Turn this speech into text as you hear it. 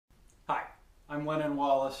I'm Lennon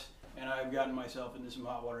Wallace, and I've gotten myself into some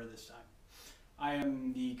hot water this time. I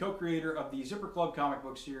am the co-creator of the Zipper Club comic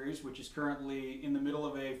book series, which is currently in the middle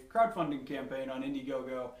of a crowdfunding campaign on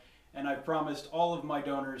IndieGoGo, and I've promised all of my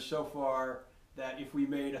donors so far that if we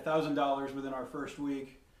made $1,000 within our first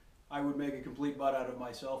week, I would make a complete butt out of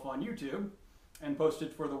myself on YouTube and post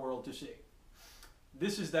it for the world to see.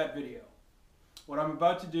 This is that video. What I'm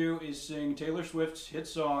about to do is sing Taylor Swift's hit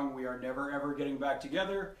song, We Are Never Ever Getting Back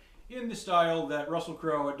Together, in the style that Russell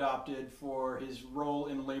Crowe adopted for his role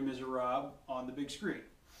in Les Miserables on the big screen.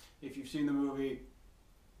 If you've seen the movie,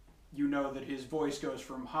 you know that his voice goes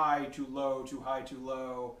from high to low to high to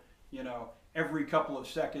low, you know, every couple of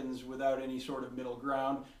seconds without any sort of middle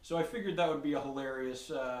ground. So I figured that would be a hilarious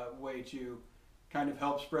way to kind of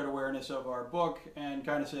help spread awareness of our book and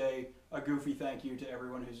kind of say a goofy thank you to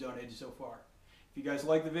everyone who's donated so far. If you guys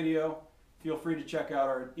like the video, feel free to check out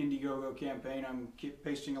our IndieGoGo campaign. I'm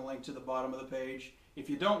pasting a link to the bottom of the page. If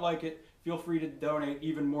you don't like it, feel free to donate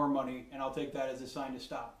even more money, and I'll take that as a sign to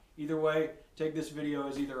stop. Either way, take this video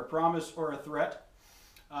as either a promise or a threat,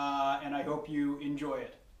 and I hope you enjoy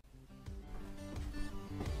it.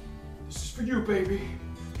 This is for you, baby.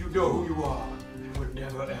 You know who you are, and we're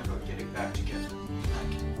never ever getting back together.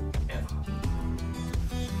 Like, ever.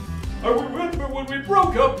 I remember when we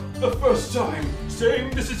broke up the first time,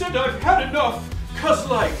 saying this is it, I've had enough. Cause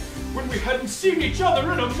like, when we hadn't seen each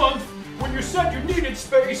other in a month, when you said you needed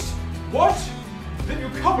space, what? Then you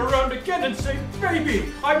come around again and say,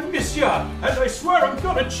 baby, I miss ya, and I swear I'm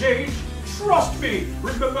gonna change. Trust me,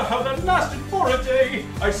 remember how that lasted for a day.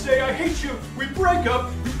 I say I hate you, we break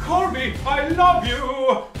up, you call me, I love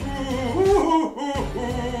you.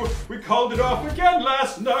 Ooh, we called it off again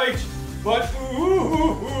last night, but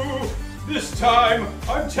ooh, this time,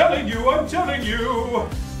 I'm telling you,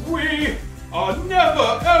 we are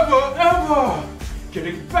never, ever, ever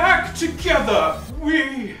getting back together.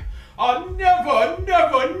 We are never,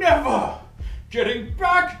 never, never getting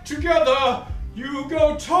back together. You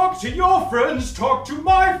go talk to your friends, talk to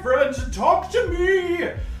my friends, and talk to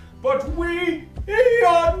me. But we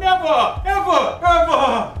are never, ever,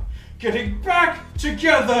 ever getting back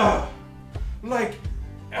together. Like,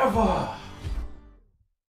 ever.